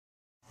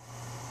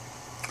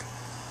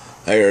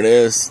Here it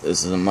is.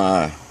 This is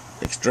my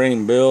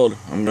extreme build.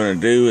 I'm going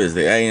to do is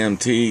the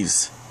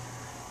AMT's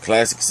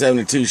classic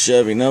 72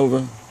 Chevy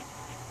Nova.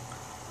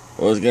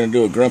 I was going to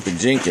do a Grumpy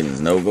Jenkins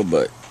Nova,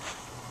 but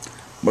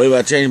I believe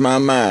I changed my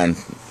mind.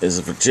 This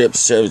is for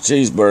Chip's Chevy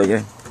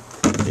Cheeseburger.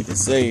 You can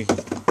see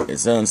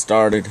it's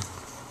unstarted.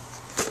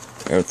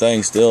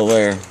 Everything's still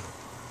there.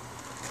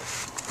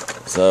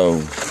 So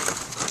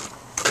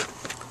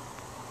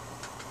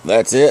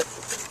that's it.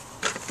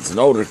 It's an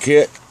older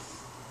kit.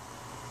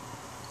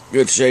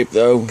 Good shape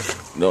though.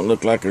 Don't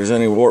look like there's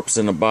any warps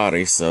in the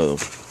body, so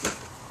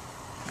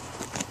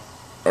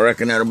I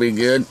reckon that'll be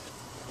good.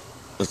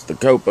 It's the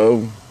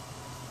Copo.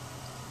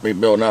 Be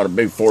building out a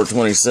big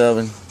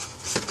 427.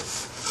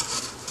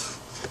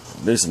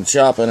 Do some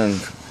chopping and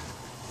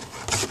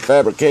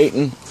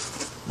fabricating.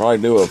 Probably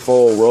do a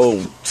full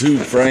roll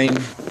tube frame.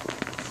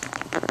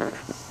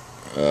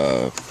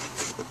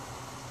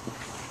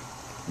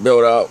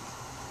 Build out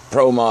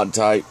Pro Mod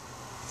type,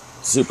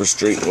 Super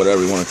Street,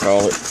 whatever you want to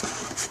call it.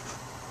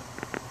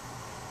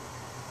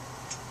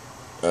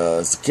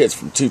 It's the kit's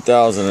from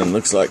 2000 and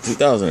looks like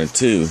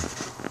 2002.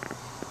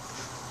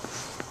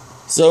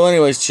 So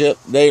anyways, Chip,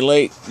 day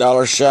late,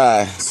 dollar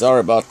shy. Sorry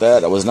about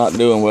that. I was not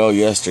doing well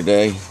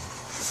yesterday.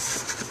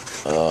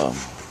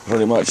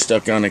 Pretty much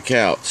stuck on the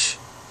couch.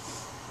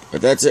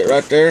 But that's it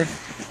right there.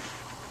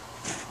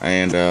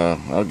 And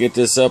I'll get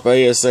this up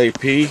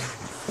ASAP.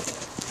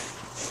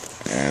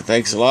 And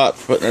thanks a lot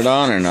for putting it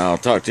on, and I'll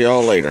talk to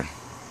y'all later.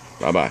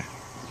 Bye-bye.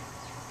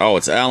 Oh,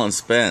 it's Alan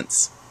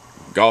Spence,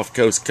 Gulf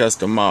Coast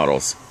Custom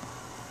Models,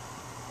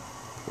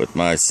 with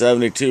my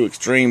 72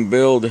 Extreme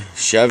build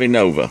Chevy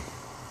Nova.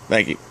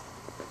 Thank you.